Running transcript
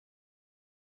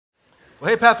Well,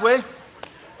 hey, Pathway.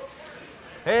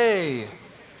 Hey.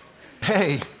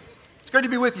 It's great to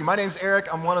be with you. My name's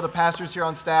Eric. I'm one of the pastors here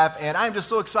on staff, and I'm just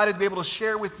so excited to be able to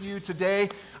share with you today.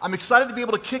 I'm excited to be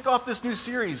able to kick off this new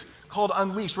series called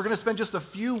Unleashed. We're going to spend just a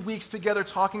few weeks together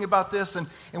talking about this, and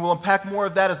we'll unpack more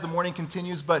of that as the morning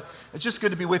continues, but it's just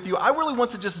good to be with you. I really want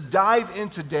to just dive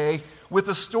in today with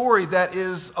a story that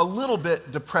is a little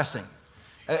bit depressing.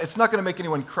 It's not going to make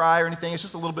anyone cry or anything. It's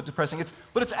just a little bit depressing.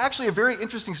 But it's actually a very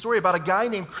interesting story about a guy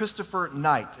named Christopher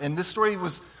Knight. And this story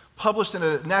was published in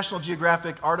a National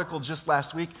Geographic article just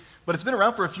last week. But it's been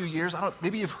around for a few years.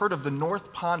 Maybe you've heard of the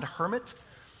North Pond Hermit.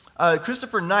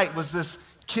 Christopher Knight was this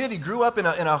kid. He grew up in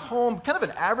a home, kind of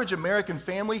an average American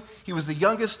family. He was the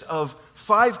youngest of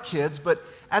 5 kids. But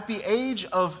at the age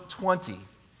of 20,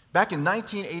 back in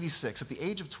 1986, at the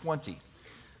age of 20,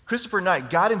 Christopher Knight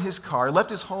got in his car, left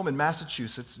his home in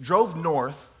Massachusetts, drove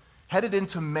north, headed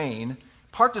into Maine,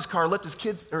 parked his car, left his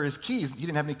keys, he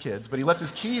didn't have any kids, but he left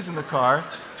his keys in the car.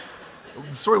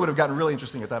 The story would have gotten really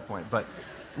interesting at that point, but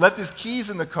left his keys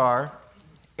in the car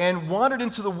and wandered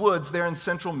into the woods there in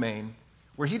central Maine,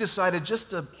 where he decided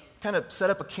just to kind of set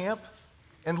up a camp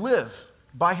and live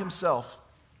by himself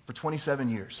for 27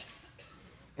 years.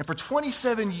 And for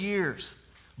 27 years,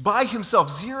 by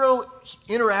himself, 0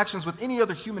 interactions with any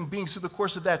other human beings through the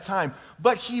course of that time,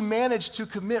 but he managed to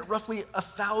commit roughly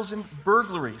 1,000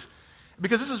 burglaries.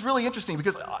 Because this is really interesting,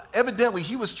 because evidently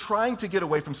he was trying to get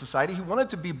away from society. He wanted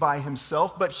to be by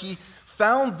himself, but he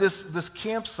found this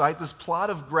campsite, this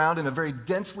plot of ground in a very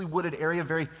densely wooded area,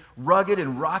 very rugged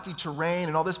and rocky terrain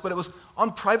and all this, but it was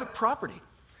on private property.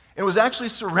 And it was actually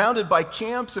surrounded by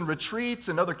camps and retreats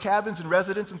and other cabins and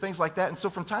residents and things like that. And so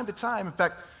from time to time, in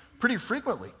fact, pretty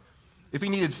frequently, if he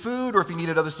needed food or if he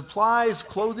needed other supplies,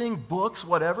 clothing, books,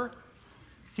 whatever,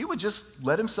 he would just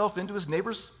let himself into his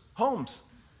neighbors' homes.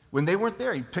 When they weren't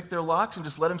there, he'd pick their locks and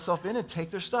just let himself in and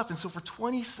take their stuff. And so for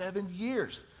 27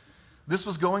 years, this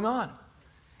was going on.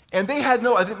 And they had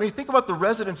when you think about the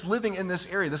residents living in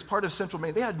this area, this part of central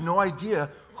Maine, they had no idea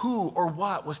who or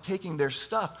what was taking their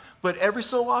stuff. But every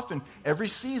so often, every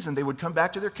season, they would come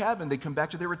back to their cabin, they'd come back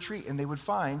to their retreat, and they would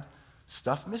find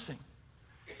stuff missing.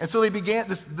 And so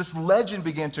this legend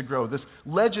began to grow, this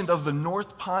legend of the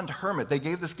North Pond Hermit. They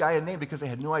gave this guy a name because they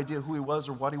had no idea who he was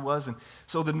or what he was. And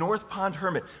so the North Pond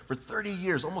Hermit for 30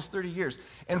 years, almost 30 years.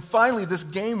 And finally, this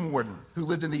game warden who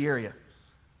lived in the area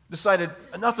decided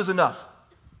enough is enough.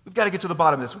 We've got to get to the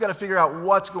bottom of this. We've got to figure out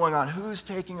what's going on, who's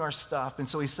taking our stuff. And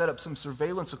so he set up some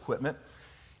surveillance equipment,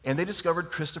 and they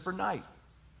discovered Christopher Knight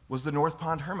was the North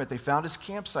Pond Hermit. They found his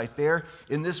campsite there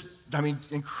in this,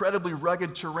 incredibly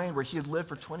rugged terrain where he had lived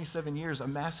for 27 years,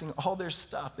 amassing all their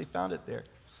stuff. They found it there.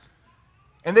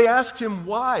 And they asked him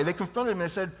why. They confronted him and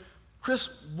they said, Chris,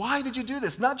 why did you do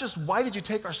this? Not just why did you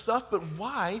take our stuff, but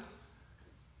why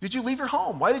did you leave your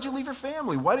home? Why did you leave your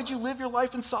family? Why did you live your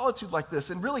life in solitude like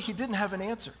this? And really, he didn't have an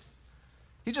answer.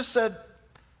 He just said,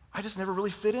 I just never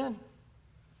really fit in.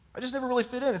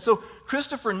 And so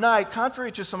Christopher Knight,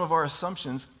 contrary to some of our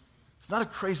assumptions, he's not a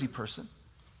crazy person.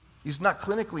 He's not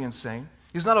clinically insane.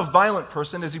 He's not a violent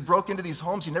person. As he broke into these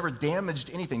homes, he never damaged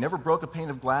anything, never broke a pane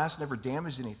of glass, never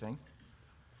damaged anything.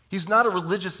 He's not a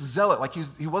religious zealot, like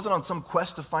he wasn't on some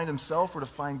quest to find himself or to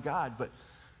find God, but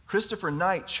Christopher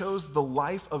Knight chose the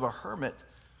life of a hermit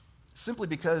simply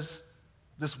because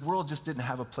this world just didn't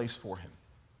have a place for him,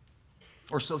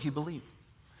 or so he believed.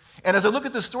 And as I look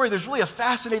at this story, there's really a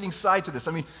fascinating side to this.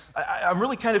 I'm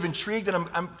really kind of intrigued, and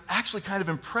I'm actually kind of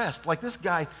impressed. Like, this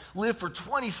guy lived for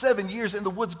 27 years in the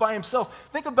woods by himself.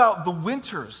 Think about the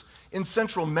winters in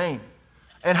central Maine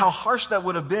and how harsh that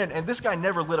would have been. And this guy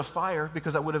never lit a fire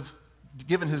because that would have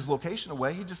given his location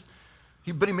away.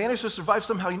 But he managed to survive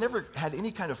somehow. He never had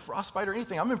any kind of frostbite or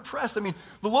anything. I'm impressed. The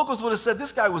locals would have said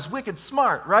this guy was wicked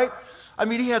smart, right?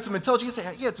 He had some intelligence.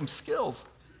 He had some skills.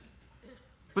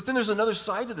 But then there's another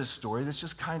side to this story that's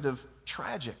just kind of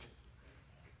tragic.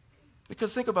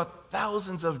 Because think about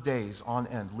thousands of days on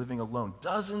end living alone,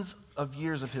 dozens of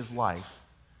years of his life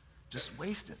just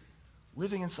wasted,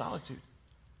 living in solitude.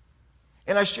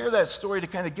 And I share that story to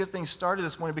kind of get things started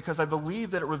this morning because I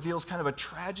believe that it reveals kind of a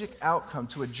tragic outcome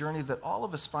to a journey that all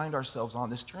of us find ourselves on,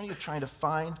 this journey of trying to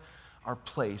find our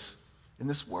place in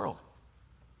this world.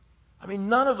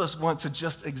 None of us want to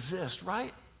just exist,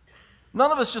 right? None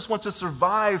of us just want to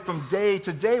survive from day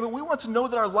to day, but we want to know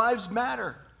that our lives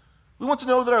matter. We want to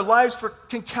know that our lives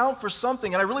can count for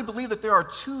something. And I really believe that there are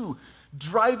 2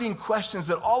 driving questions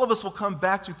that all of us will come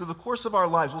back to through the course of our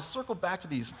lives. We'll circle back to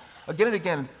these again and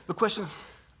again. The question is,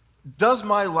 does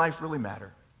my life really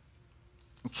matter?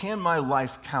 And can my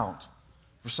life count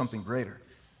for something greater?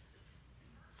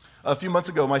 A few months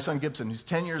ago, my son Gibson, he's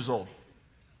 10 years old.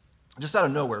 just out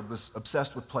of nowhere, was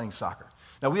obsessed with playing soccer.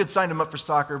 Now, we had signed him up for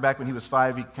soccer back when he was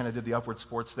 5. He kind of did the upward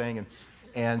sports thing,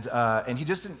 and he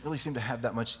just didn't really seem to have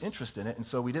that much interest in it, and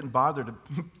so we didn't bother to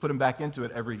put him back into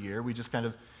it every year. We just kind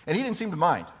of, and he didn't seem to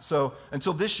mind. So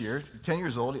until this year, 10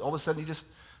 years old, all of a sudden he just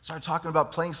started talking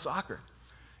about playing soccer.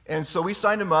 And so we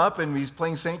signed him up, and he's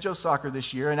playing St. Joe soccer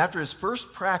this year, and after his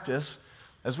first practice,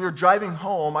 as we were driving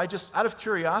home, I just, out of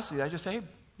curiosity, I just said, hey,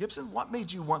 Gibson, what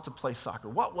made you want to play soccer?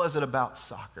 What was it about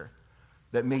soccer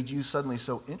that made you suddenly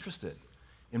so interested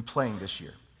in playing this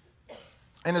year?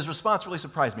 And his response really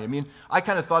surprised me. I mean, I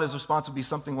kind of thought his response would be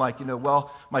something like,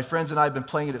 well, my friends and I have been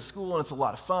playing it at school, and it's a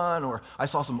lot of fun, or I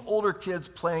saw some older kids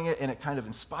playing it, and it kind of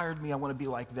inspired me. I want to be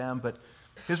like them. But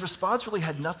his response really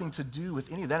had nothing to do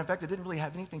with any of that. In fact, it didn't really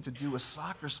have anything to do with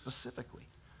soccer specifically.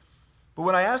 But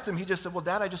when I asked him, he just said, well,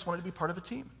 Dad, I just wanted to be part of a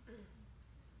team.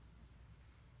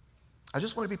 I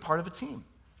just want to be part of a team.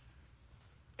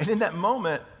 And in that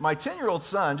moment, my 10-year-old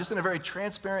son, just in a very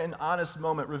transparent and honest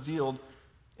moment, revealed,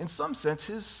 in some sense,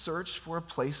 his search for a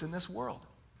place in this world.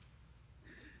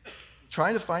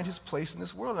 Trying to find his place in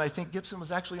this world. And I think Gibson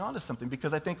was actually onto something,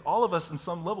 because I think all of us, in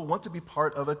some level, want to be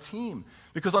part of a team.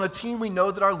 Because on a team, we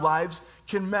know that our lives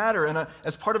can matter. And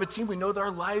as part of a team, we know that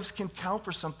our lives can count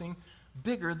for something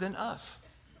bigger than us.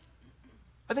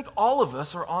 I think all of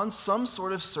us are on some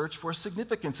sort of search for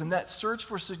significance, and that search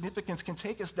for significance can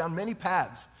take us down many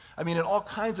paths. I mean, in all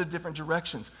kinds of different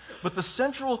directions. But the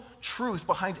central truth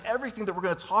behind everything that we're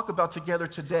going to talk about together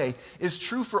today is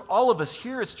true for all of us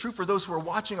here. It's true for those who are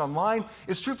watching online.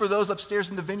 It's true for those upstairs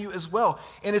in the venue as well.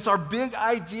 And it's our big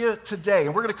idea today.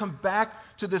 And we're going to come back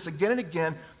to this again and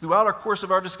again throughout our course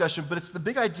of our discussion. But it's the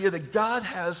big idea that God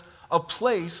has a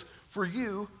place for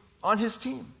you on his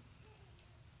team.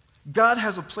 God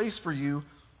has a place for you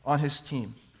on his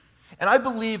team. And I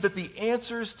believe that the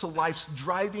answers to life's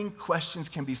driving questions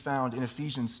can be found in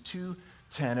Ephesians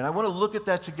 2:10. And I want to look at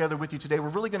that together with you today. We're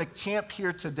really going to camp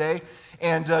here today,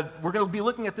 and we're going to be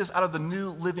looking at this out of the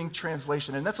New Living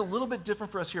Translation. And that's a little bit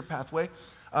different for us here at Pathway,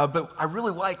 but I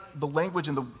really like the language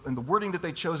and the wording that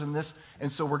they chose in this,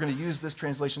 and so we're going to use this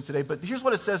translation today. But here's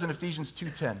what it says in Ephesians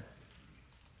 2:10.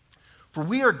 For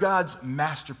we are God's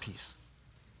masterpiece.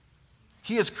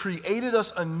 He has created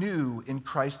us anew in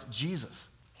Christ Jesus,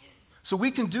 so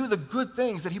we can do the good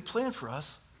things that he planned for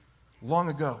us long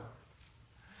ago.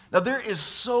 Now, there is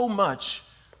so much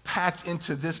packed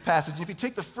into this passage. And if you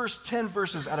take the first 10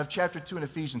 verses out of chapter 2 in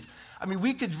Ephesians, I mean,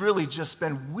 we could really just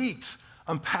spend weeks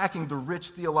unpacking the rich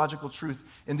theological truth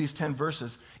in these 10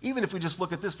 verses, even if we just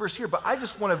look at this verse here. But I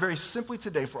just want to very simply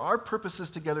today, for our purposes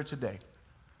together today,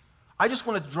 I just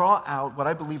want to draw out what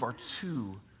I believe are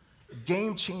two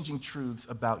game-changing truths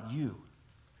about you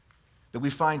that we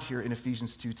find here in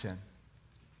Ephesians 2:10.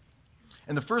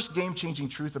 And the first game-changing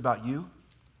truth about you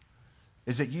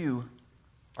is that you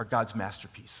are God's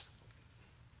masterpiece.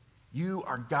 You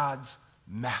are God's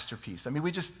masterpiece. I mean,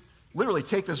 we just literally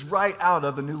take this right out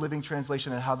of the New Living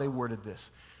Translation and how they worded this.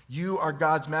 You are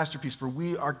God's masterpiece, for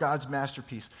we are God's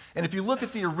masterpiece. And if you look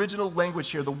at the original language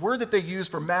here, the word that they use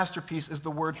for masterpiece is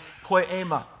the word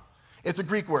poema. It's a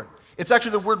Greek word. It's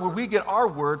actually the word where we get our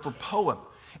word for poem.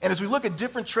 And as we look at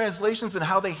different translations and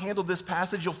how they handle this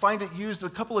passage, you'll find it used a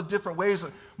couple of different ways.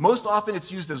 Most often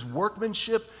it's used as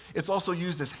workmanship. It's also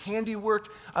used as handiwork.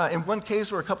 In one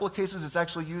case or a couple of cases, it's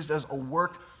actually used as a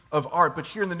work of art. But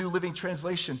here in the New Living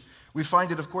Translation, we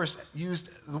find it, of course, used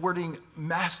the wording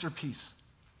masterpiece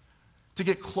to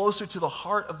get closer to the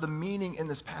heart of the meaning in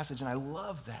this passage. And I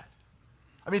love that.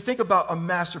 I mean, think about a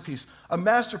masterpiece. A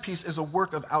masterpiece is a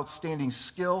work of outstanding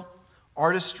skill,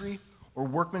 artistry, or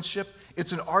workmanship.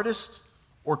 It's an artist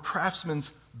or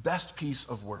craftsman's best piece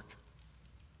of work.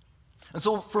 And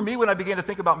so for me, when I began to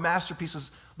think about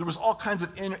masterpieces, there was all kinds of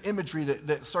imagery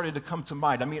that started to come to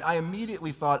mind. I mean, I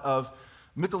immediately thought of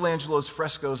Michelangelo's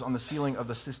frescoes on the ceiling of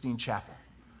the Sistine Chapel.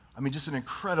 I mean, just an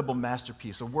incredible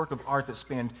masterpiece, a work of art that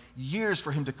spanned years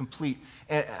for him to complete.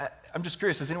 And I'm just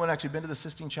curious, has anyone actually been to the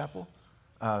Sistine Chapel?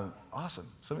 Awesome.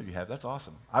 Some of you have. That's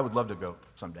awesome. I would love to go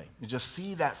someday and just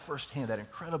see that firsthand, that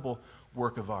incredible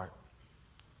work of art.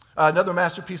 Another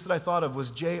masterpiece that I thought of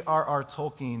was J.R.R.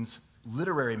 Tolkien's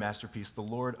literary masterpiece, The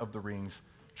Lord of the Rings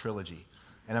trilogy.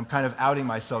 And I'm kind of outing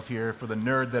myself here for the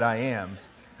nerd that I am,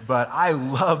 but I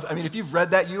mean, if you've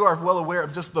read that, you are well aware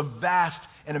of just the vast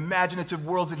and imaginative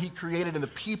worlds that he created and the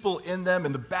people in them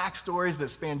and the backstories that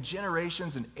span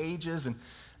generations and ages. And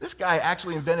this guy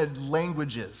actually invented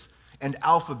languages and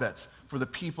alphabets for the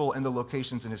people and the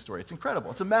locations in his story. It's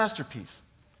incredible. It's a masterpiece.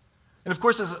 And of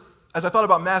course, as I thought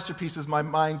about masterpieces, my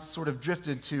mind sort of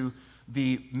drifted to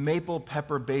the maple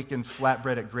pepper bacon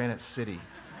flatbread at Granite City.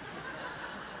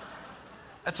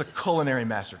 That's a culinary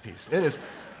masterpiece. It is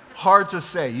hard to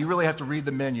say. You really have to read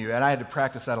the menu, and I had to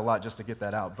practice that a lot just to get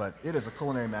that out, but it is a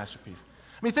culinary masterpiece.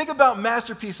 I mean, think about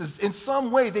masterpieces. In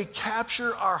some way, they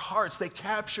capture our hearts. They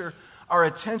capture our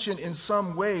attention in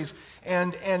some ways.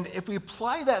 And if we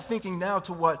apply that thinking now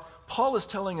to what Paul is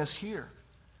telling us here,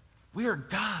 we are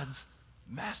God's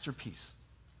masterpiece,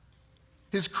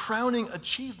 his crowning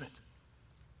achievement.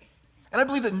 And I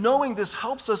believe that knowing this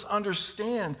helps us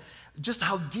understand just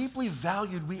how deeply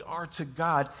valued we are to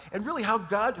God and really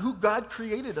who God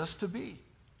created us to be.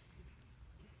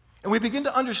 And we begin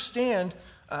to understand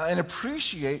and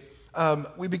appreciate,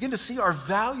 we begin to see our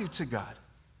value to God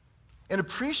and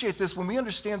appreciate this when we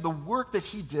understand the work that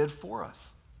he did for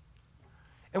us.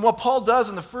 And what Paul does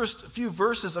in the first few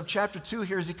verses of chapter 2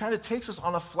 here is he kind of takes us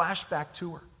on a flashback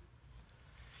tour.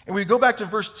 And we go back to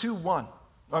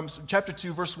chapter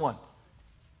 2, verse 1.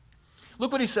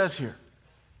 Look what he says here.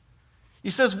 He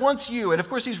says, once you, and of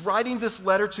course he's writing this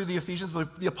letter to the Ephesians.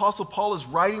 The Apostle Paul is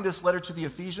writing this letter to the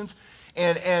Ephesians,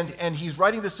 and he's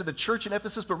writing this to the church in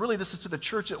Ephesus, but really this is to the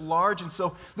church at large, and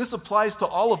so this applies to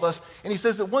all of us. And he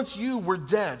says that once you were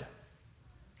dead,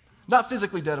 not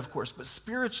physically dead, of course, but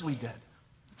spiritually dead,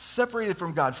 separated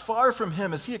from God, far from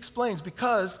him, as he explains,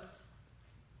 because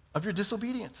of your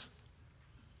disobedience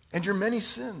and your many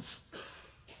sins.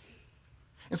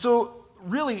 And so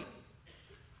really,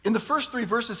 in the first 3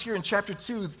 verses here in chapter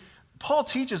 2, Paul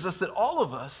teaches us that all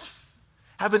of us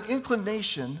have an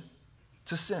inclination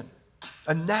to sin,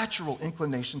 a natural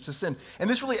inclination to sin. And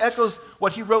this really echoes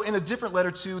what he wrote in a different letter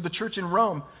to the church in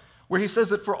Rome, where he says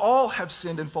that for all have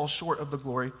sinned and fall short of the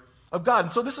glory of God.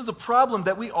 And so this is a problem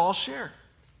that we all share.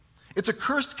 It's a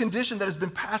cursed condition that has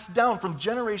been passed down from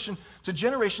generation to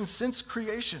generation since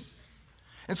creation.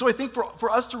 And so I think for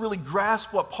us to really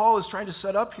grasp what Paul is trying to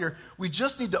set up here, we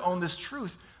just need to own this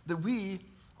truth that we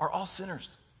are all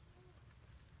sinners.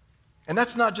 And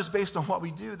that's not just based on what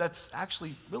we do, that's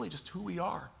actually really just who we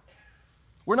are.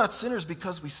 We're not sinners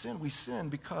because we sin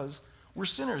because we're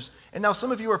sinners. And now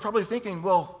some of you are probably thinking,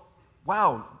 well,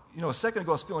 wow, a second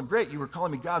ago I was feeling great, you were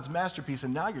calling me God's masterpiece,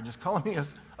 and now you're just calling me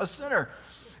a sinner.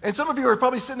 And some of you are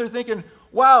probably sitting there thinking,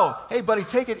 wow, hey buddy,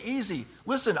 take it easy.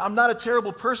 Listen, I'm not a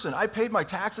terrible person. I paid my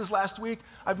taxes last week.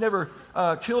 I've never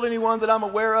killed anyone that I'm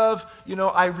aware of.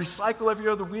 I recycle every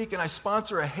other week, and I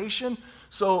sponsor a Haitian.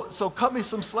 So cut me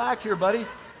some slack here, buddy.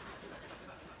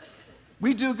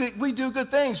 We do good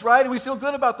things, right? And we feel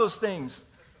good about those things.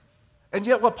 And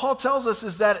yet what Paul tells us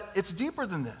is that it's deeper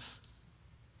than this.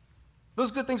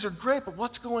 Those good things are great, but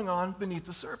what's going on beneath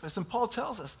the surface? And Paul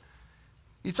tells us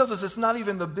it's not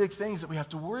even the big things that we have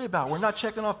to worry about. We're not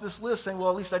checking off this list saying, well,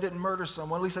 at least I didn't murder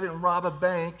someone, at least I didn't rob a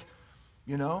bank,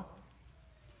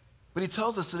 But he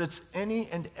tells us that it's any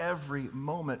and every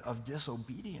moment of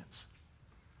disobedience.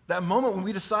 That moment when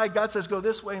we decide, God says go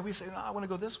this way, and we say, no, I want to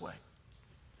go this way.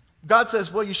 God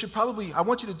says, well, I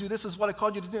want you to do this, is what I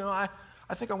called you to do. No, I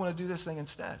think I want to do this thing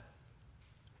instead.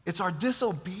 It's our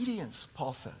disobedience,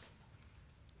 Paul says.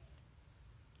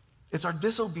 It's our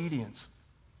disobedience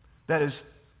that has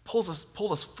pulled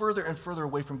us further and further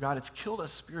away from God. It's killed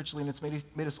us spiritually, and it's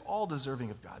made us all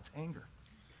deserving of God's anger.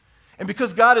 And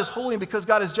because God is holy and because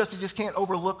God is just, he just can't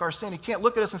overlook our sin. He can't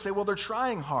look at us and say, well, they're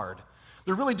trying hard.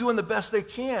 They're really doing the best they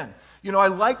can. I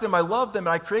like them, I love them,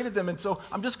 and I created them, and so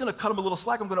I'm just going to cut them a little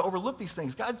slack. I'm going to overlook these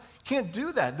things. God can't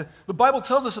do that. The Bible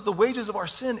tells us that the wages of our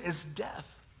sin is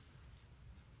death.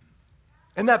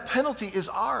 And that penalty is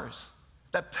ours.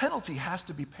 That penalty has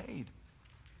to be paid.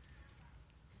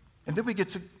 And then we get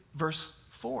to verse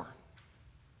 4.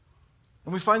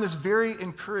 And we find this very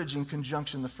encouraging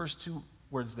conjunction, the first 2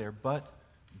 words there, but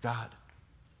God.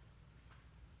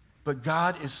 But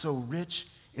God is so rich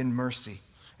in mercy,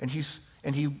 and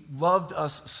he loved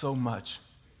us so much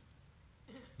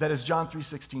that, as John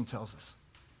 3:16 tells us,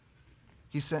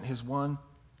 he sent his one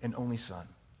and only Son.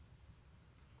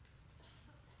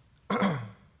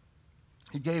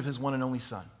 He gave his one and only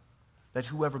Son, that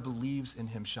whoever believes in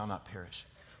him shall not perish,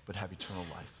 but have eternal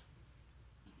life.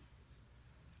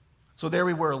 So there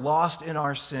we were, lost in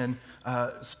our sin,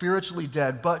 spiritually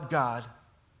dead, but God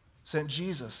sent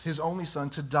Jesus, his only Son,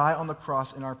 to die on the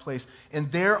cross in our place.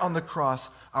 And there on the cross,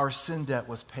 our sin debt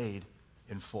was paid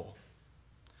in full.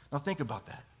 Now think about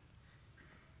that.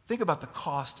 Think about the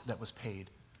cost that was paid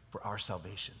for our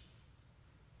salvation.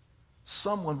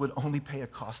 Someone would only pay a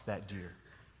cost that dear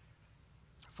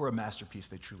for a masterpiece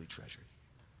they truly treasured.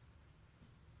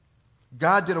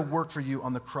 God did a work for you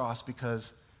on the cross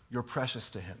because you're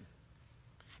precious to him.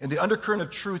 And the undercurrent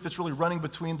of truth that's really running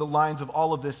between the lines of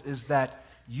all of this is that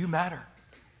you matter.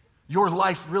 Your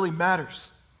life really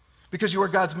matters. because you are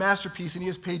God's masterpiece, and he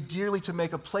has paid dearly to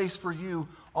make a place for you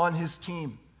on his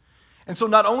team. And so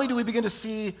not only do we begin to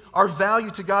see our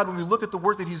value to God when we look at the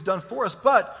work that he's done for us,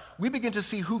 but we begin to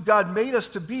see who God made us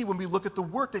to be when we look at the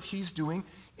work that he's doing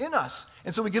in us.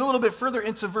 And so we get a little bit further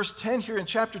into verse 10 here in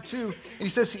chapter 2, and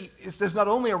it says not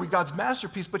only are we God's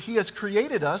masterpiece, but he has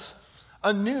created us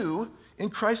anew in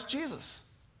Christ Jesus.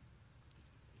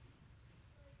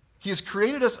 He has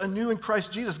created us anew in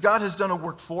Christ Jesus. God has done a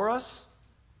work for us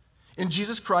in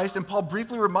Jesus Christ, and Paul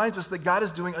briefly reminds us that God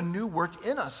is doing a new work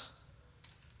in us.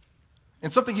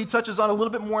 And something he touches on a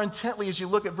little bit more intently as you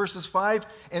look at verses 5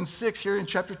 and 6 here in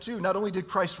chapter 2. Not only did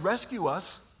Christ rescue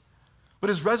us, but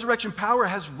his resurrection power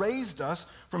has raised us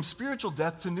from spiritual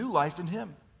death to new life in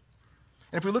him.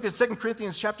 And if we look at 2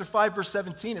 Corinthians chapter 5, verse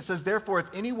 17, it says, "Therefore, if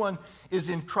anyone is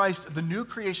in Christ, the new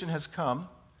creation has come,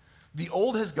 the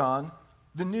old has gone,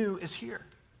 the new is here."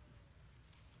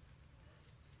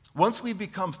 Once we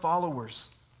become followers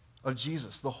of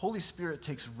Jesus, the Holy Spirit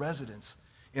takes residence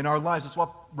in our lives. That's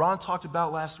what Ron talked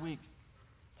about last week.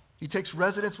 He takes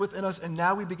residence within us, and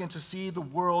now we begin to see the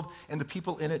world and the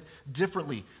people in it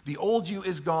differently. The old you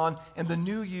is gone, and the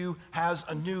new you has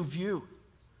a new view.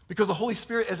 Because the Holy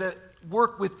Spirit is at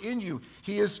work within you.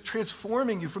 He is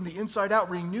transforming you from the inside out,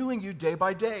 renewing you day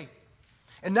by day.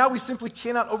 And now we simply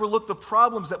cannot overlook the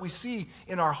problems that we see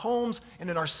in our homes and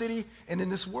in our city and in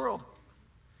this world.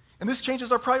 And this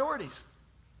changes our priorities.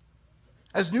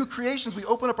 As new creations, we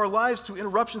open up our lives to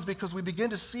interruptions because we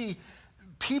begin to see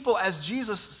people as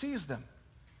Jesus sees them.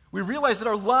 We realize that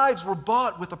our lives were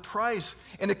bought with a price,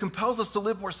 and it compels us to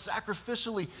live more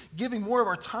sacrificially, giving more of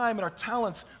our time and our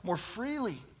talents more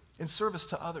freely in service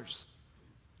to others.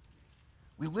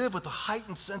 We live with a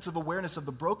heightened sense of awareness of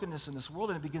the brokenness in this world,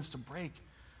 and it begins to break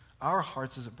our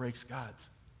hearts as it breaks God's.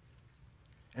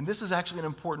 And this is actually an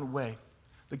important way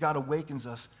that God awakens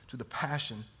us to the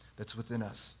passion that's within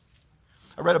us.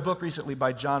 I read a book recently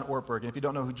by John Ortberg, and if you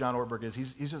don't know who John Ortberg is,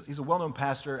 he's a well-known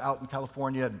pastor out in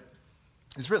California, and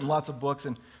he's written lots of books,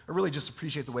 and I really just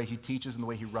appreciate the way he teaches and the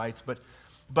way he writes. But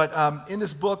in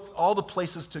this book, All the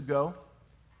Places to Go,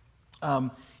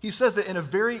 he says that in a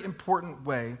very important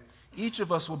way, each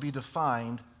of us will be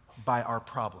defined by our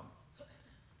problem.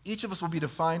 Each of us will be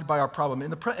defined by our problem.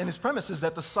 And his premise is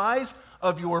that the size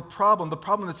of your problem, the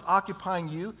problem that's occupying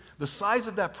you, the size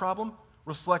of that problem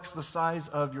reflects the size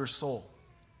of your soul.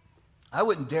 I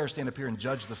wouldn't dare stand up here and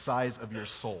judge the size of your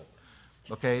soul,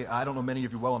 okay? I don't know many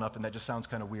of you well enough, and that just sounds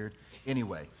kind of weird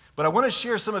anyway. But I want to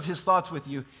share some of his thoughts with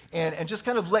you and just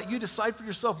kind of let you decide for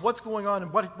yourself what's going on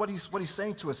and what he's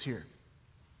saying to us here.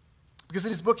 Because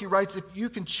in his book he writes, if you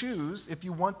can choose, if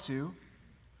you want to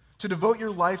devote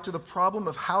your life to the problem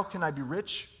of how can I be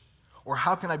rich, or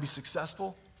how can I be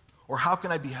successful, or how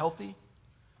can I be healthy,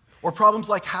 or problems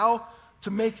like how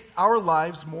to make our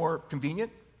lives more convenient,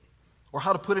 or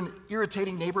how to put an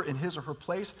irritating neighbor in his or her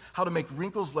place, how to make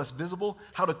wrinkles less visible,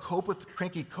 how to cope with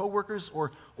cranky coworkers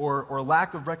or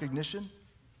lack of recognition.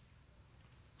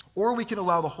 Or we can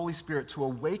allow the Holy Spirit to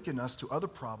awaken us to other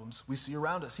problems we see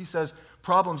around us. He says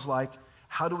problems like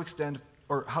how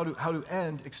to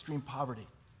end extreme poverty,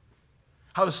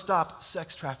 how to stop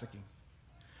sex trafficking,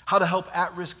 how to help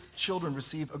at-risk children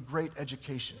receive a great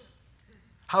education,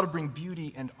 how to bring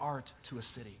beauty and art to a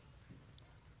city.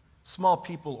 Small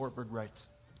people, Ortberg writes,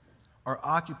 are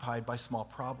occupied by small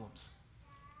problems,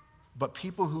 but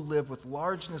people who live with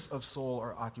largeness of soul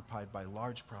are occupied by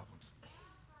large problems.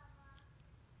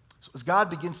 So as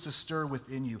God begins to stir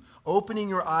within you, opening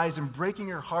your eyes and breaking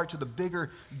your heart to the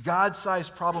bigger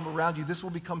God-sized problem around you, this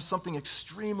will become something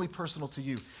extremely personal to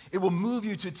you. It will move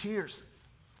you to tears.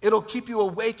 It'll keep you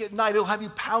awake at night. It'll have you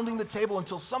pounding the table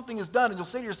until something is done, and you'll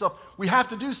say to yourself, we have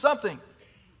to do something.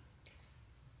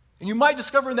 And you might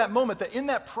discover in that moment that in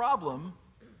that problem,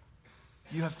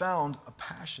 you have found a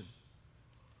passion.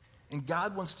 And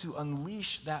God wants to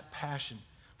unleash that passion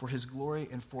for his glory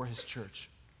and for his church.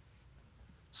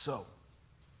 So,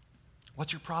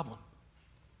 what's your problem?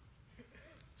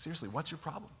 Seriously, what's your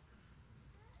problem?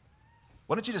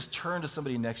 Why don't you just turn to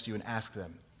somebody next to you and ask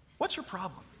them, what's your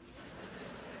problem?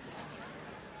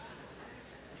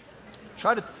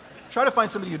 Try to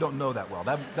find somebody you don't know that well.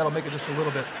 That'll make it just a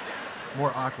little bit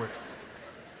more awkward.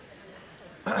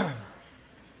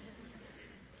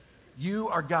 You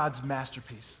are God's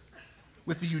masterpiece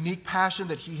with the unique passion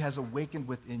that he has awakened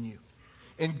within you.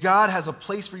 And God has a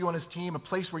place for you on his team, a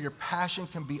place where your passion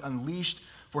can be unleashed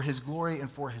for his glory and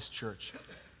for his church.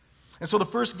 And so the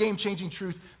first game-changing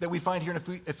truth that we find here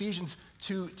in Ephesians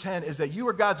 2:10 is that you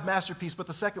are God's masterpiece, but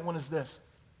the second one is this.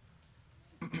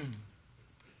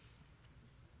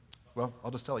 Well,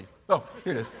 I'll just tell you. Oh,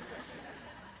 here it is.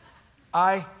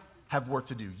 I have work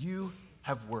to do. You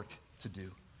have work to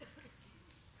do.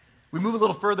 We move a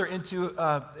little further into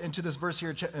this verse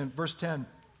here, in verse 10.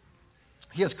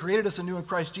 He has created us anew in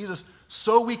Christ Jesus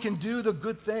so we can do the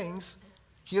good things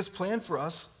he has planned for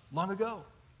us long ago.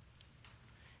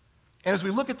 And as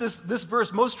we look at this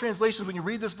verse, most translations, when you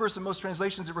read this verse in most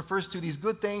translations, it refers to these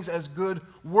good things as good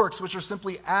works, which are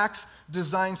simply acts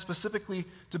designed specifically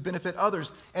to benefit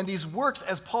others. And these works,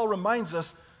 as Paul reminds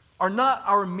us, are not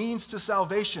our means to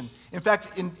salvation. In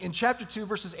fact, in chapter 2,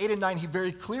 verses 8 and 9, he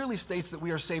very clearly states that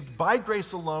we are saved by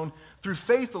grace alone, through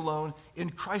faith alone, in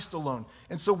Christ alone.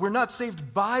 And so we're not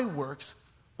saved by works,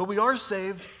 but we are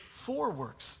saved for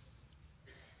works.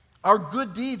 Our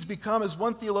good deeds become, as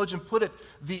one theologian put it,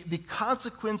 the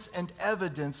consequence and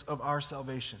evidence of our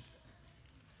salvation.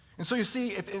 And so you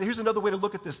see, here's another way to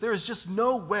look at this. There is just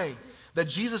no way that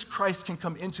Jesus Christ can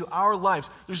come into our lives.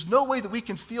 There's no way that we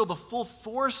can feel the full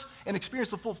force and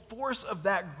experience the full force of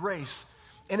that grace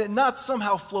and it not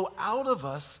somehow flow out of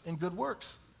us in good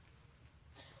works.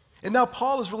 And now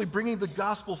Paul is really bringing the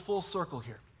gospel full circle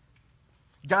here.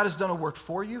 God has done a work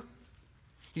for you.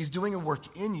 He's doing a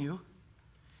work in you.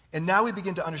 And now we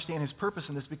begin to understand his purpose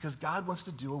in this because God wants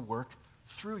to do a work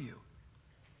through you.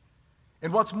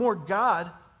 And what's more, God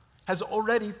has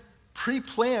already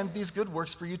pre-planned these good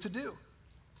works for you to do.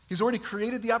 He's already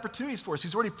created the opportunities for us.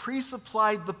 He's already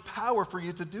pre-supplied the power for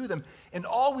you to do them. And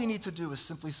all we need to do is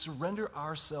simply surrender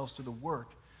ourselves to the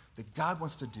work that God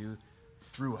wants to do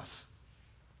through us.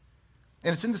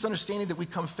 And it's in this understanding that we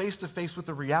come face to face with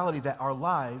the reality that our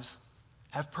lives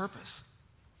have purpose.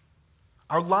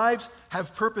 Our lives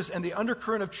have purpose, and the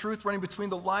undercurrent of truth running between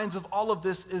the lines of all of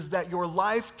this is that your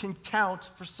life can count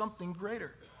for something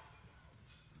greater.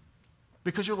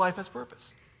 Because your life has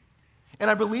purpose. And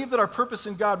I believe that our purpose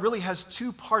in God really has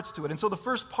two parts to it. And so the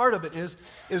first part of it is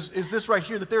this right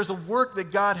here, that there's a work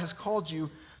that God has called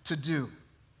you to do.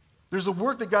 There's a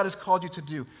work that God has called you to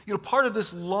do. You know, part of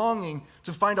this longing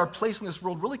to find our place in this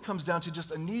world really comes down to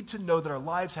just a need to know that our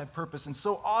lives have purpose. And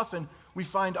so often we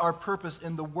find our purpose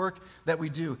in the work that we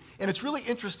do. And it's really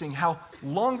interesting how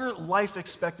longer life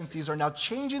expectancies are now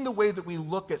changing the way that we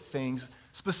look at things,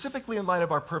 specifically in light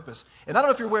of our purpose. And I don't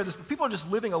know if you're aware of this, but people are just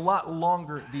living a lot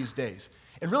longer these days.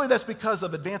 And really that's because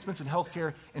of advancements in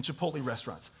healthcare and Chipotle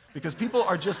restaurants, because people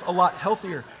are just a lot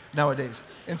healthier nowadays.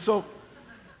 And so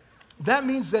that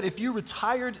means that if you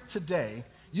retired today,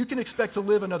 you can expect to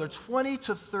live another 20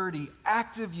 to 30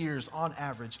 active years on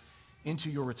average into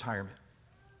your retirement.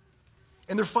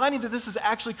 And they're finding that this has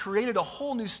actually created a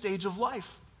whole new stage of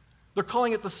life. They're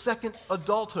calling it the second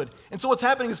adulthood. And so what's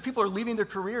happening is people are leaving their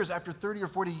careers after 30 or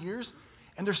 40 years,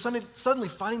 and they're suddenly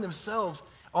finding themselves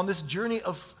on this journey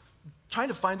of trying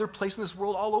to find their place in this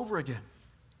world all over again.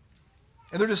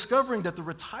 And they're discovering that the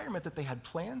retirement that they had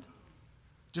planned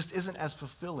just isn't as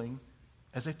fulfilling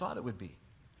as they thought it would be.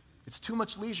 It's too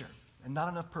much leisure and not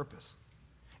enough purpose.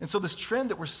 And so this trend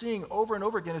that we're seeing over and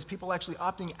over again is people actually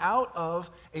opting out of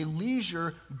a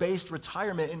leisure-based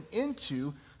retirement and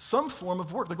into some form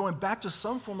of work. They're going back to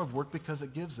some form of work because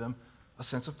it gives them a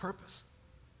sense of purpose.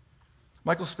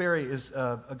 Michael Sperry is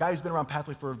a guy who's been around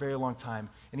Pathway for a very long time,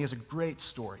 and he has a great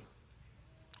story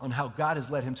on how God has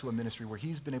led him to a ministry where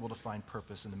he's been able to find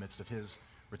purpose in the midst of his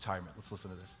retirement. Let's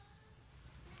listen to this.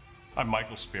 I'm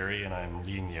Michael Sperry, and I'm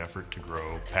leading the effort to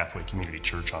grow Pathway Community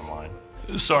Church online.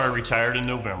 So I retired in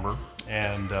November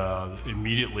and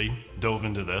immediately dove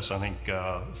into this. I think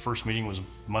first meeting was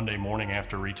Monday morning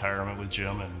after retirement with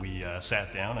Jim, and we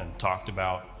sat down and talked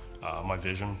about my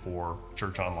vision for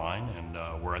Church Online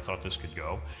and where I thought this could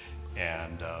go.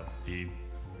 And he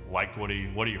liked what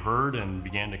he heard and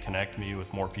began to connect me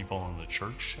with more people in the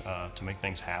church to make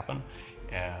things happen.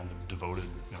 And have devoted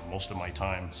most of my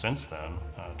time since then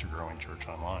to growing Church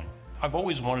Online. I've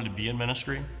always wanted to be in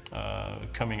ministry.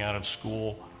 Coming out of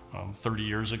school 30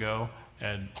 years ago, I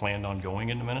had planned on going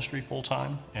into ministry full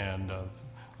time, and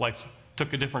life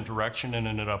took a different direction and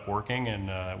ended up working, and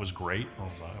it was great.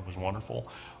 It was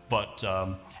wonderful. But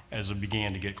as I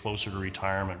began to get closer to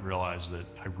retirement, realized that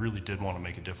I really did want to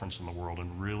make a difference in the world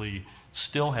and really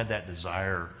still had that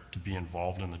desire to be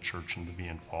involved in the church and to be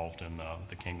involved in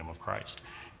the kingdom of Christ.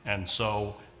 And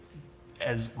so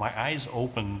as my eyes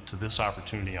opened to this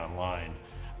opportunity online,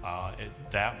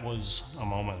 that was a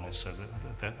moment I said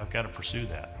that I've got to pursue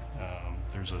that.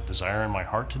 There's a desire in my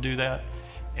heart to do that,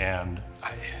 and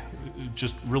I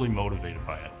just really motivated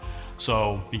by it.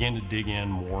 So began to dig in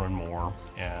more and more,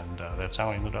 and that's how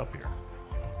I ended up here.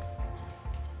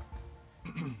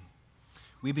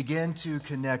 We begin to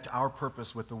connect our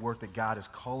purpose with the work that God is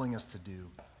calling us to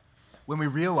do when we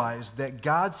realize that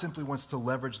God simply wants to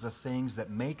leverage the things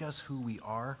that make us who we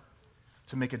are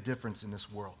to make a difference in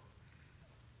this world.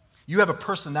 You have a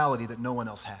personality that no one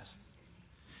else has.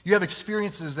 You have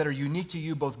experiences that are unique to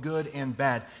you, both good and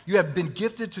bad. You have been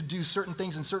gifted to do certain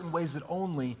things in certain ways that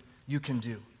only you can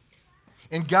do.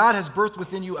 And God has birthed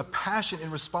within you a passion in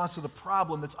response to the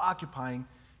problem that's occupying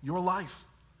your life.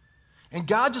 And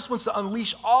God just wants to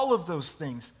unleash all of those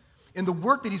things in the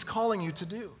work that he's calling you to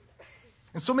do.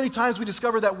 And so many times we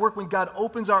discover that work when God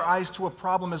opens our eyes to a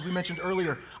problem, as we mentioned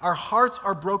earlier. Our hearts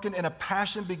are broken and a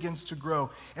passion begins to grow.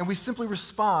 And we simply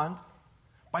respond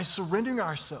by surrendering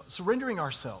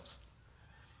ourselves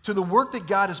to the work that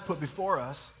God has put before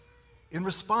us in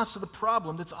response to the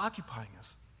problem that's occupying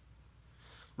us.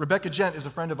 Rebecca Gent is a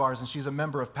friend of ours, and she's a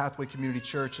member of Pathway Community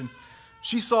Church. And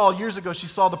years ago, she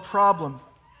saw the problem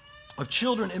of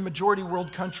children in majority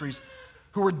world countries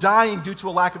who were dying due to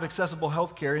a lack of accessible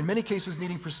health care, in many cases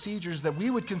needing procedures that we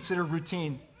would consider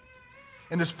routine.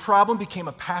 And this problem became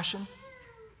a passion.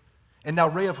 And now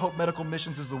Ray of Hope Medical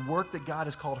Missions is the work that God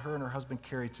has called her and her husband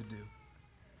Carrie to do.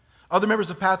 Other members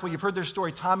of Pathway, you've heard their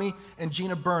story. Tommy and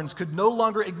Gina Burns could no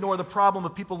longer ignore the problem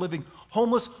of people living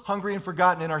homeless, hungry, and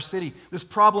forgotten in our city. This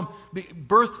problem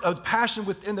birthed a passion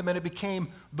within them, and it became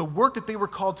the work that they were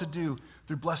called to do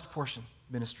through Blessed Portion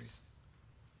Ministries.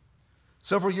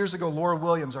 Several years ago, Laura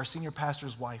Williams, our senior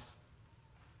pastor's wife,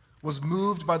 was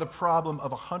moved by the problem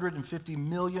of 150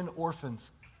 million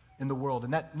orphans in the world.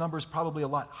 And that number is probably a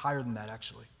lot higher than that,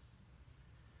 actually.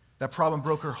 That problem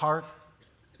broke her heart.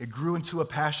 It grew into a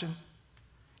passion.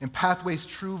 And Pathway's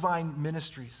True Vine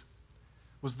Ministries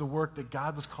was the work that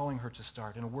God was calling her to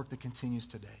start, and a work that continues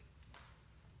today.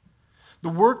 The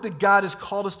work that God has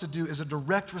called us to do is a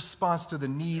direct response to the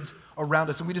needs around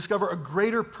us. And we discover a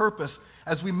greater purpose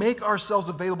as we make ourselves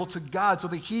available to God so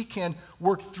that he can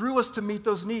work through us to meet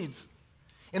those needs.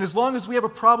 And as long as we have a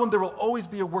problem, there will always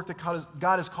be a work that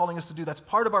God is calling us to do. That's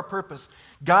part of our purpose.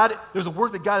 There's a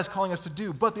work that God is calling us to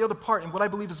do. But the other part, and what I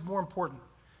believe is more important,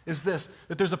 is this,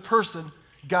 that there's a person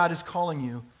God is calling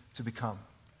you to become.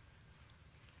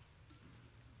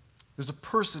 There's a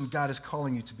person God is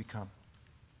calling you to become.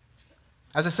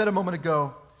 As I said a moment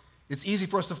ago, it's easy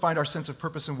for us to find our sense of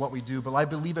purpose in what we do, but I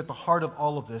believe at the heart of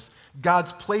all of this,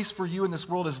 God's place for you in this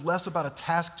world is less about a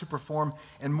task to perform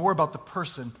and more about the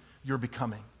person you're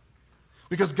becoming.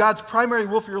 Because God's primary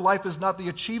will for your life is not the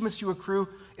achievements you accrue,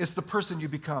 it's the person you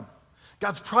become.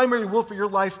 God's primary will for your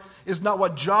life is not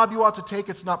what job you ought to take,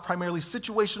 it's not primarily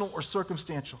situational or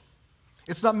circumstantial.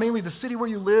 It's not mainly the city where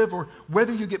you live or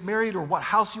whether you get married or what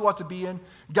house you ought to be in.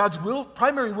 God's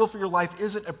primary will for your life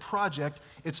isn't a project,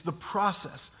 it's the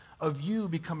process of you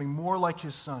becoming more like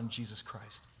his son, Jesus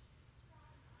Christ.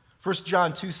 1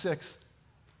 John 2:6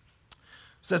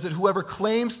 says that whoever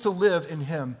claims to live in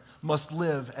him must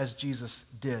live as Jesus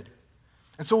did.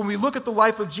 And so when we look at the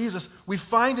life of Jesus, we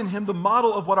find in him the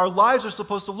model of what our lives are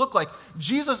supposed to look like.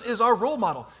 Jesus is our role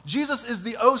model. Jesus is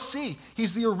the OC.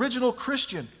 He's the original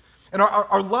Christian. And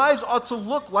our lives ought to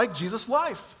look like Jesus'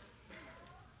 life.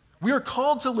 We are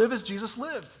called to live as Jesus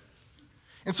lived.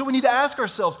 And so we need to ask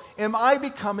ourselves, am I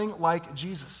becoming like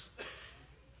Jesus?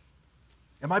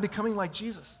 Am I becoming like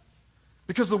Jesus?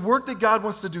 Because the work that God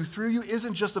wants to do through you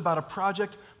isn't just about a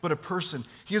project, but a person.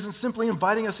 He isn't simply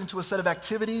inviting us into a set of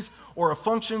activities or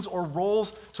functions or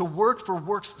roles to work for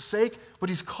work's sake, but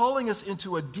he's calling us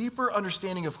into a deeper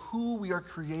understanding of who we are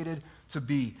created to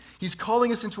be. He's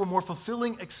calling us into a more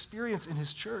fulfilling experience in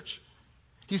his church.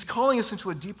 He's calling us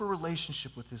into a deeper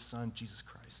relationship with his son, Jesus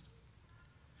Christ.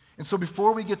 And so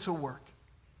before we get to work,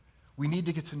 we need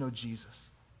to get to know Jesus.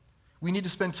 We need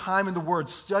to spend time in the Word,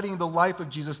 studying the life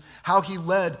of Jesus, how he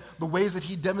led, the ways that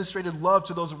he demonstrated love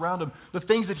to those around him, the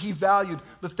things that he valued,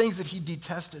 the things that he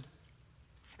detested.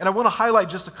 And I want to highlight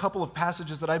just a couple of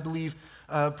passages that I believe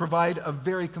provide a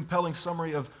very compelling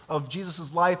summary of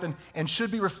Jesus' life and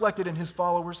should be reflected in his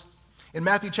followers. In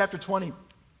Matthew chapter 20,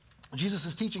 Jesus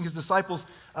is teaching his disciples,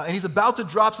 and he's about to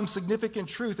drop some significant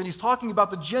truth, and he's talking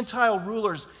about the Gentile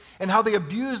rulers and how they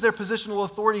abuse their positional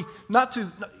authority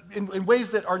in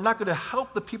ways that are not going to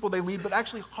help the people they lead, but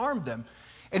actually harm them.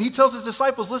 And he tells his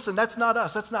disciples, listen, that's not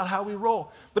us. That's not how we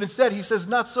roll. But instead, he says,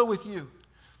 not so with you.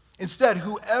 Instead,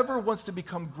 whoever wants to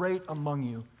become great among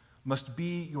you must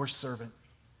be your servant.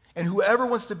 And whoever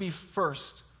wants to be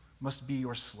first must be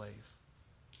your slave.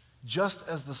 Just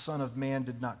as the Son of Man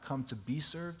did not come to be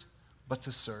served, but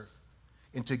to serve,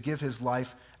 and to give his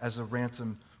life as a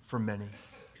ransom for many.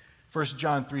 1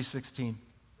 John 3:16.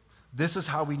 This is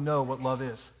how we know what love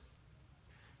is.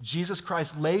 Jesus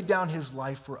Christ laid down his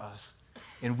life for us,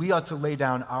 and we ought to lay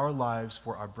down our lives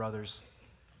for our brothers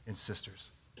and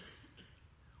sisters.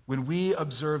 When we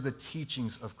observe the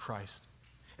teachings of Christ,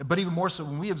 but even more so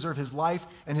when we observe his life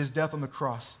and his death on the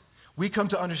cross, we come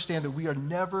to understand that we are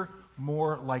never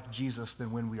more like Jesus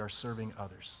than when we are serving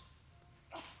others.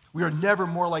 We are never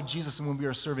more like Jesus than when we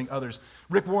are serving others.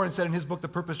 Rick Warren said in his book, The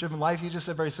Purpose-Driven Life, he just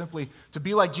said very simply, to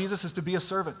be like Jesus is to be a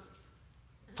servant.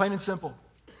 Plain and simple.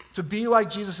 To be like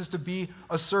Jesus is to be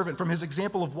a servant. From his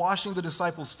example of washing the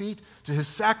disciples' feet to his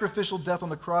sacrificial death on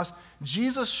the cross,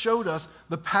 Jesus showed us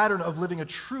the pattern of living a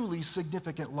truly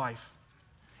significant life.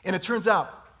 And it turns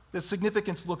out that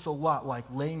significance looks a lot like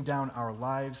laying down our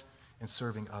lives and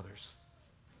serving others.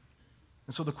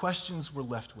 And so the questions we're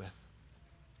left with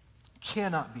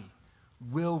cannot be,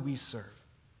 will we serve?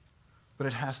 But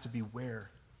it has to be, where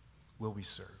will we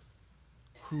serve?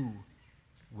 Who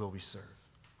will we serve?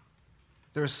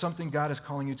 There is something God is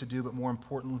calling you to do, but more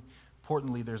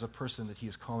importantly, there's a person that he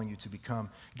is calling you to become.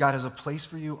 God has a place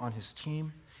for you on his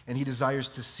team, and he desires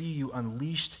to see you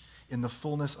unleashed in the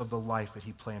fullness of the life that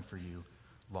he planned for you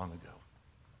long ago.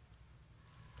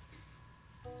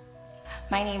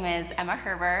 My name is Emma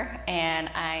Herber, and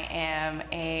I am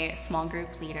a small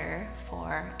group leader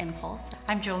for Impulse.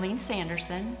 I'm Jolene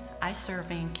Sanderson. I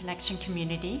serve in Connection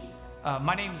Community.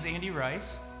 My name is Andy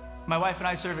Rice. My wife and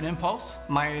I serve in Impulse.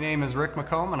 My name is Rick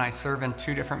McComb, and I serve in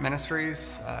 2 different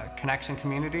ministries, Connection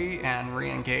Community and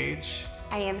Re-Engage.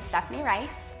 I am Stephanie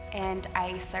Rice, and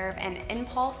I serve in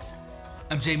Impulse.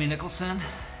 I'm Jamie Nicholson,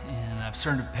 and I've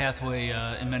served at Pathway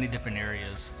in many different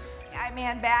areas. I'm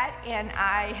Ann Batt, and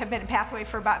I have been at Pathway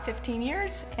for about 15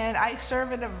 years, and I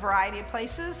serve in a variety of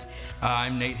places.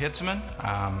 I'm Nate Hitzman.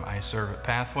 I serve at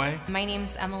Pathway. My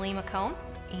name's Emily McComb,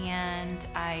 and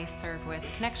I serve with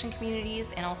Connection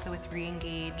Communities and also with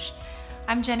Re-Engage.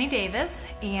 I'm Jenny Davis,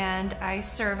 and I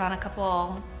serve on a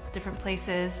couple different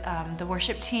places, the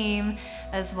worship team,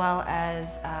 as well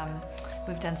as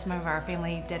we've done some of our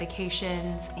family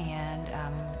dedications and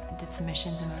did some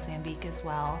missions in Mozambique as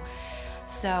well.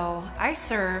 So I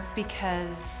serve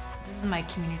because this is my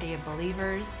community of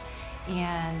believers,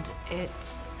 and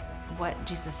it's what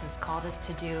Jesus has called us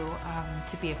to do,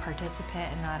 to be a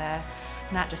participant and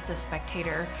not just a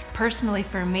spectator. Personally,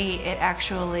 for me, it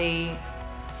actually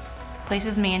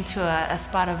places me into a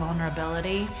spot of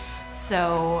vulnerability,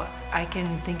 so I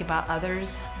can think about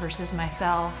others versus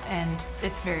myself, and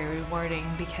it's very rewarding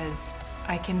because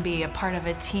I can be a part of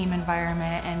a team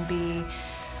environment and be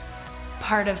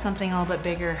part of something a little bit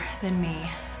bigger than me.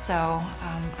 So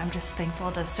I'm just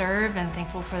thankful to serve and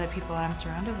thankful for the people that I'm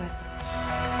surrounded with.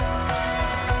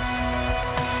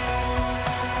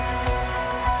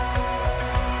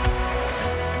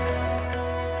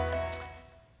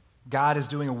 God is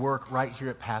doing a work right here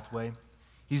at Pathway.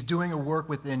 He's doing a work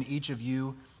within each of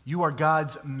you. You are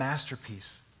God's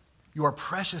masterpiece. You are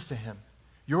precious to him.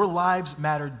 Your lives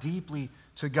matter deeply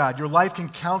to God. Your life can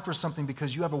count for something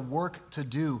because you have a work to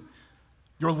do.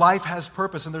 Your life has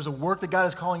purpose, and there's a work that God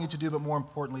is calling you to do, but more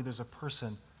importantly, there's a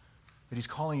person that he's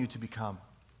calling you to become.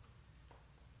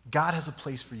 God has a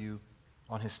place for you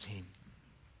on his team.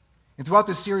 And throughout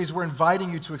this series, we're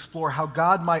inviting you to explore how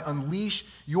God might unleash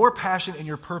your passion and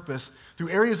your purpose through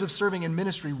areas of serving and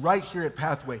ministry right here at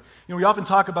Pathway. You know, we often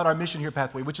talk about our mission here at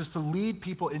Pathway, which is to lead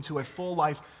people into a full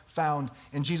life found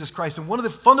in Jesus Christ. And one of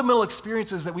the fundamental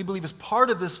experiences that we believe is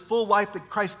part of this full life that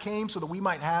Christ came so that we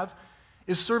might have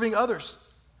is serving others.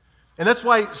 And that's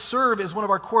why serve is one of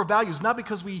our core values, not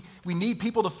because we need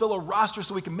people to fill a roster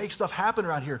so we can make stuff happen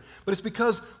around here, but it's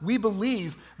because we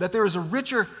believe that there is a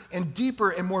richer and deeper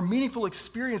and more meaningful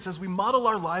experience as we model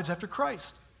our lives after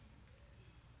Christ.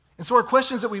 And so our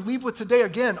questions that we leave with today,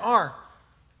 again, are,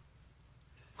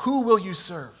 who will you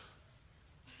serve?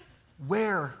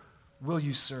 Where will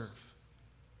you serve?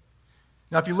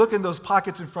 Now, if you look in those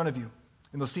pockets in front of you,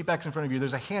 in those seat backs in front of you,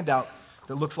 there's a handout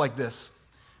that looks like this.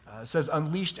 It says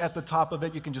Unleashed at the top of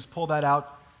it. You can just pull that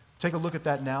out. Take a look at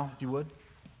that now, if you would.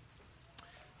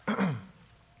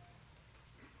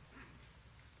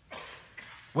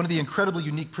 One of the incredibly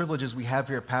unique privileges we have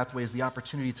here at Pathway is the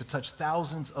opportunity to touch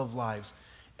thousands of lives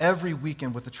every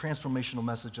weekend with the transformational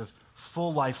message of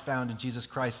full life found in Jesus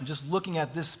Christ. And just looking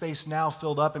at this space now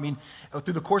filled up, I mean,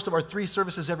 through the course of our 3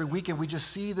 services every weekend, we just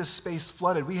see this space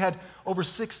flooded. We had over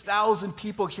 6,000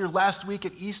 people here last week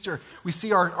at Easter. We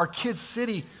see our Kids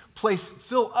City place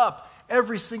fill up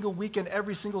every single weekend,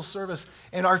 every single service,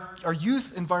 and our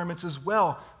youth environments as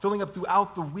well, filling up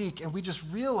throughout the week. And we just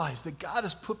realize that God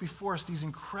has put before us these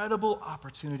incredible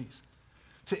opportunities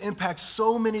to impact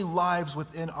so many lives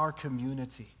within our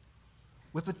community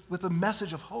with a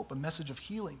message of hope, a message of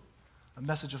healing, a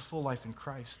message of full life in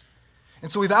Christ. And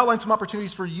so we've outlined some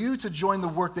opportunities for you to join the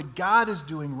work that God is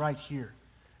doing right here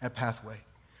at Pathway,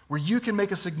 where you can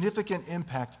make a significant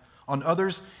impact on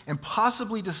others and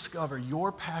possibly discover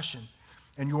your passion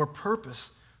and your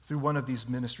purpose through one of these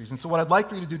ministries. And so what I'd like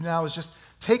for you to do now is just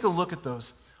take a look at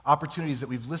those opportunities that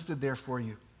we've listed there for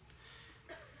you.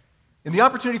 And the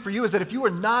opportunity for you is that if you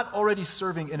are not already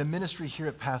serving in a ministry here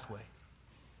at Pathway,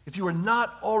 if you are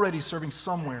not already serving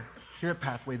somewhere here at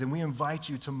Pathway, then we invite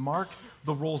you to mark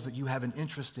the roles that you have an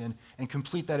interest in and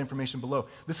complete that information below.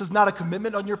 This is not a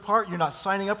commitment on your part. You're not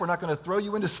signing up. We're not going to throw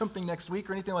you into something next week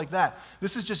or anything like that.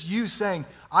 This is just you saying,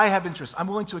 I have interest. I'm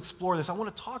willing to explore this. I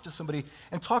want to talk to somebody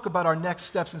and talk about our next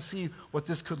steps and see what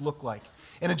this could look like.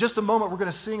 And in just a moment, we're going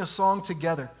to sing a song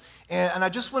together. And I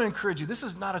just want to encourage you, this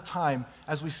is not a time,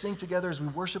 as we sing together, as we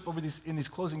worship in these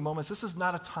closing moments, this is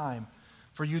not a time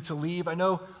for you to leave. I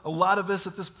know a lot of us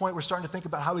at this point, we're starting to think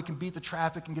about how we can beat the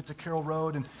traffic and get to Carroll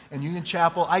Road and Union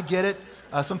Chapel. I get it.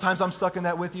 Sometimes I'm stuck in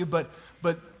that with you. But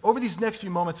over these next few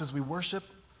moments as we worship,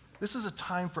 this is a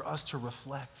time for us to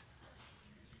reflect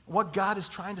on what God is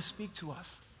trying to speak to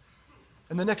us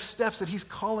and the next steps that he's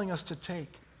calling us to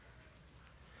take.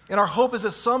 And our hope is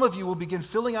that some of you will begin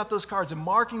filling out those cards and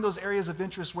marking those areas of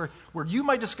interest where you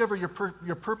might discover your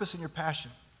purpose and your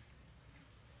passion.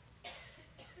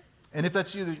 And if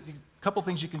that's you, a couple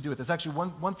things you can do with this. Actually,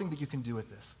 one thing that you can do with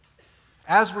this.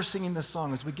 As we're singing this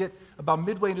song, as we get about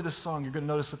midway into this song, you're going to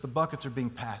notice that the buckets are being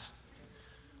passed.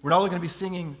 We're not only going to be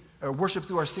singing, worship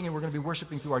through our singing, we're going to be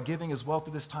worshiping through our giving as well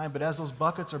through this time. But as those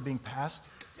buckets are being passed,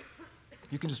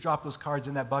 you can just drop those cards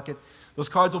in that bucket. Those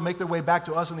cards will make their way back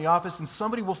to us in the office, and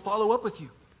somebody will follow up with you.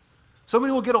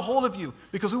 Somebody will get a hold of you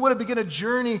because we want to begin a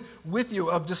journey with you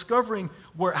of discovering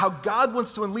how God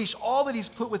wants to unleash all that he's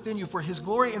put within you for his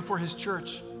glory and for his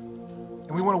church.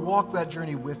 And we want to walk that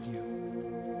journey with you.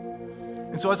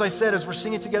 And so as I said, as we're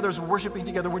singing together, as we're worshiping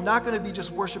together, we're not going to be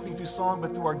just worshiping through song,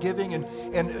 but through our giving.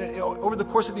 And over the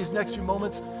course of these next few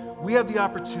moments, we have the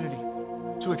opportunity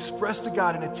to express to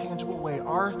God in a tangible way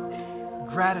our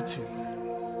gratitude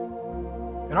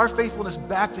and our faithfulness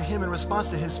back to him in response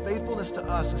to his faithfulness to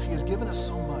us, as he has given us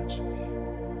so much.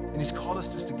 And he's called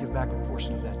us just to give back a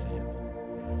portion of that to him.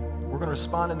 We're going to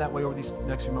respond in that way over these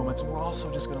next few moments, and we're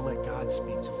also just going to let God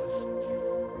speak to us.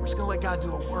 We're just going to let God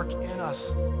do a work in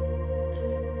us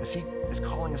as he is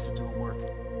calling us to do a work,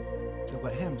 to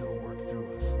let him do a work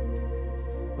through us.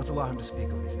 Let's allow him to speak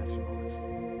over these next few moments.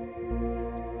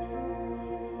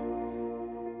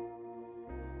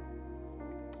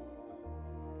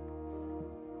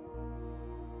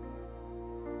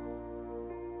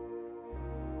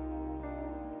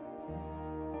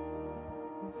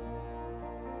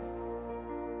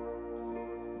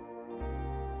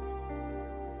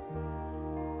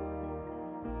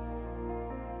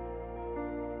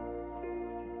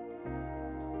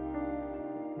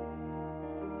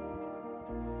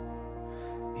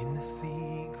 In the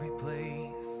secret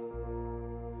place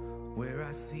where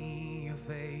I see your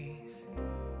face,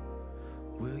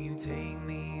 will you take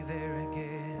me there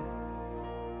again?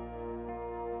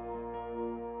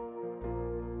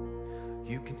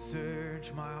 You can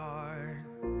search my heart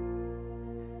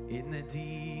in the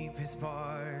deepest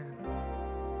part,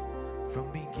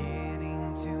 from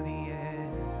beginning to the end.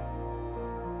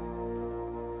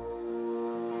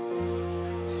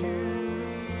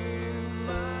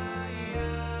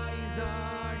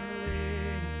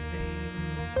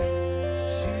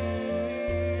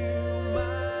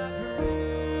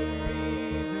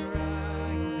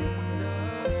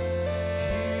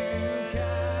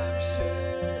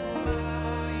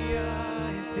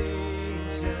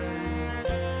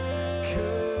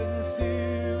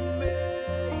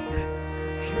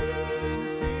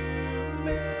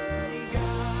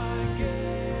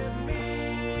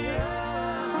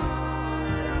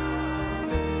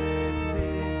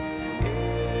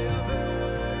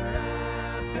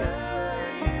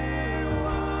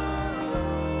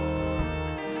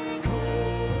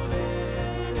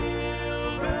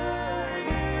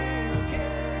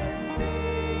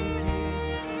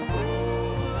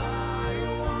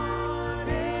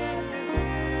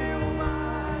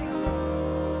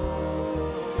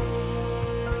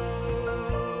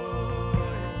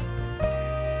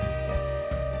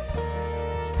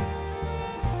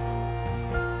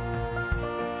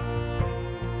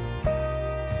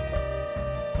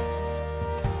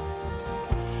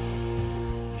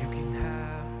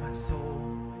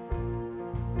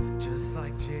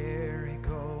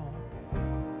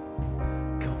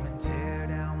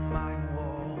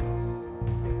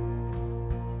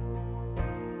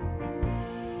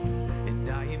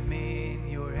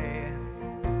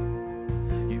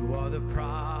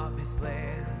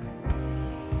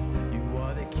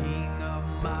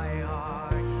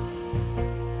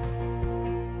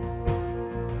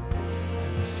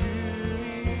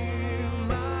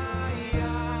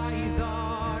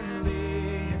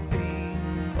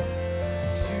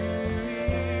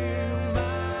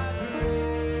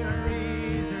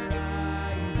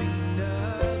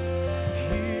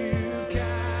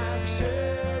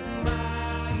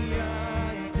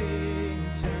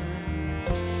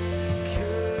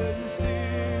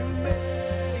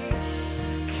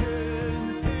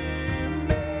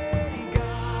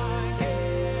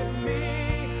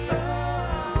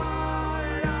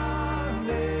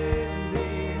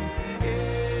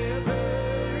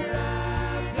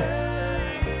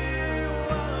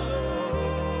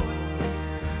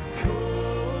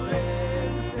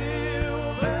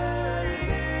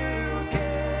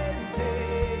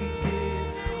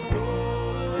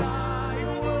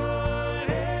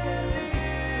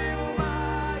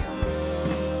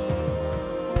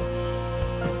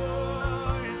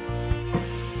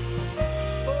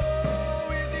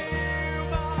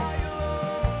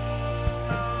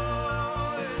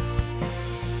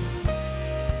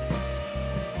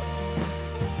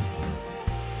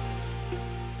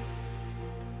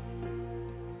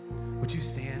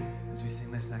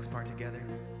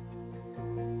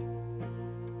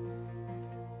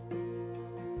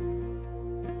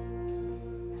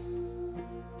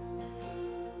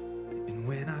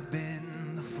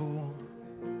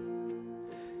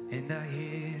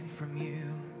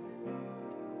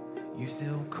 you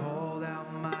still called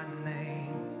out my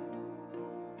name.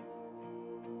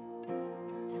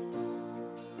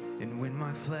 And when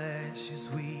my flesh is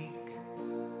weak,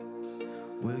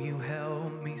 will you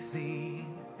help me see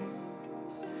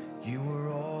you are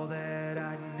all that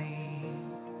I need?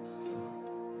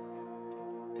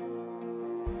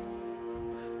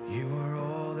 You are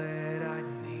all that I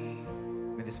need.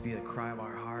 May this be a cry of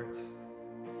our hearts.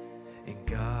 And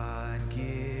God,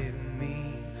 give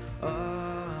me a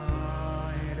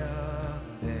heart of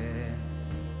bend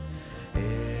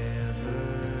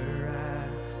ever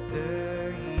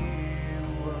after you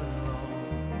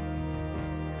alone.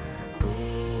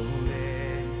 Gold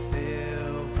and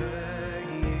silver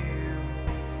you,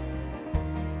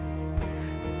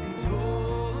 and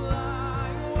all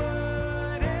I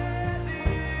want is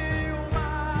you,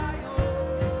 my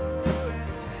Lord.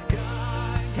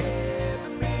 God, give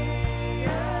me a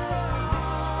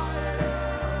heart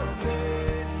of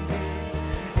bending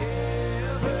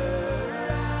ever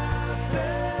after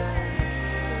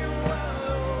you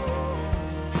alone.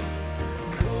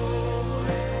 Gold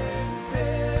and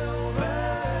silver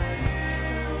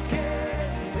you can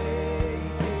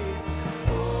take it.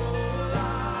 All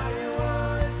I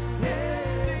want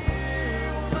is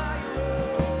you, my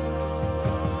Lord.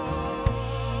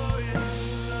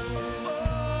 Oh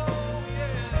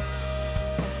yeah,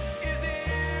 is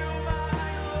you, my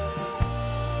Lord.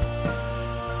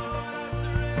 I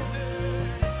surrender,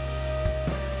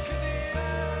 'cause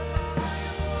you're my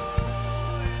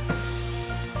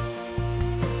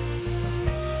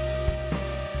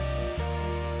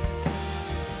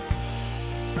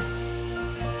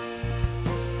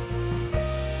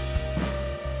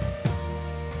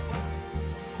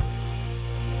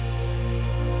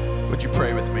Would you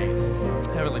pray with me?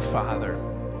 Heavenly Father,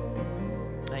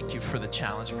 thank you for the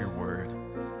challenge of your word.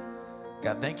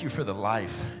 God, thank you for the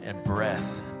life and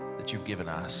breath that you've given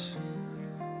us.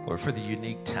 Lord, for the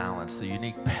unique talents, the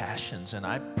unique passions. And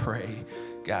I pray,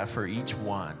 God, for each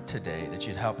one today that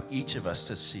you'd help each of us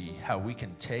to see how we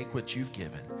can take what you've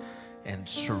given and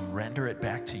surrender it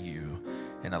back to you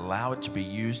and allow it to be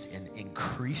used in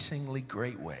increasingly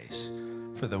great ways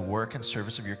for the work and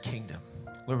service of your kingdom.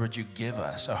 Lord, would you give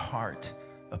us a heart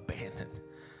abandoned?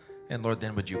 And Lord,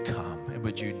 then would you come and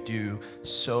would you do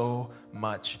so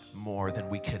much more than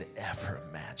we could ever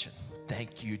imagine?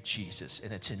 Thank you, Jesus.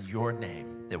 And it's in your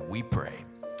name that we pray.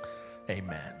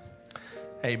 Amen.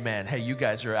 Amen. Hey, you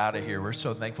guys are out of here. We're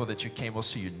so thankful that you came. We'll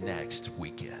see you next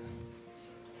weekend.